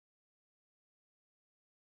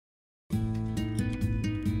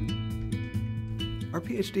Our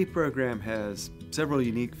PhD program has several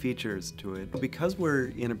unique features to it. Because we're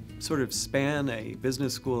in a sort of span a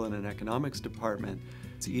business school and an economics department,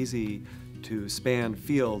 it's easy to span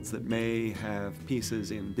fields that may have pieces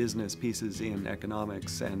in business, pieces in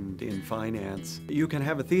economics, and in finance. You can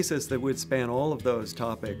have a thesis that would span all of those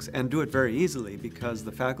topics and do it very easily because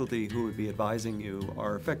the faculty who would be advising you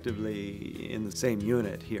are effectively in the same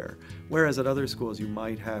unit here. Whereas at other schools you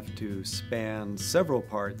might have to span several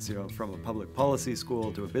parts, from a public policy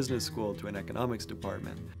school to a business school to an economics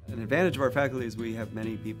department. An advantage of our faculty is we have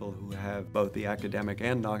many people who have both the academic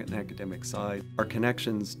and non-academic side. Our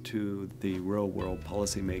connections to the real-world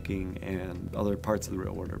policy making and other parts of the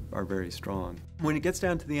real world are very strong. When it gets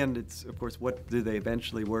down to the end, it's, of course, what do they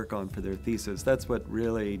eventually work on for their thesis? That's what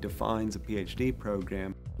really defines a PhD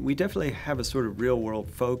program. We definitely have a sort of real-world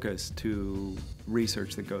focus to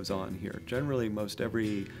research that goes on here. Generally, most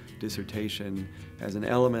every dissertation has an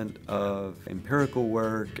element of empirical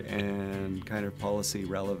work and kind of policy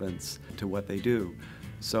relevance to what they do.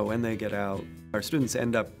 So when they get out, our students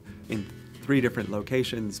end up in 3 different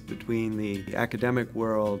locations between the academic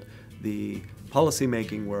world, the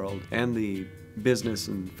policy-making world, and the business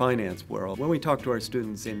and finance world. When we talk to our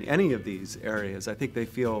students in any of these areas, I think they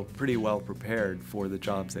feel pretty well prepared for the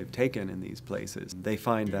jobs they've taken in these places. They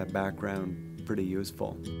find that background pretty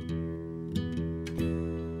useful.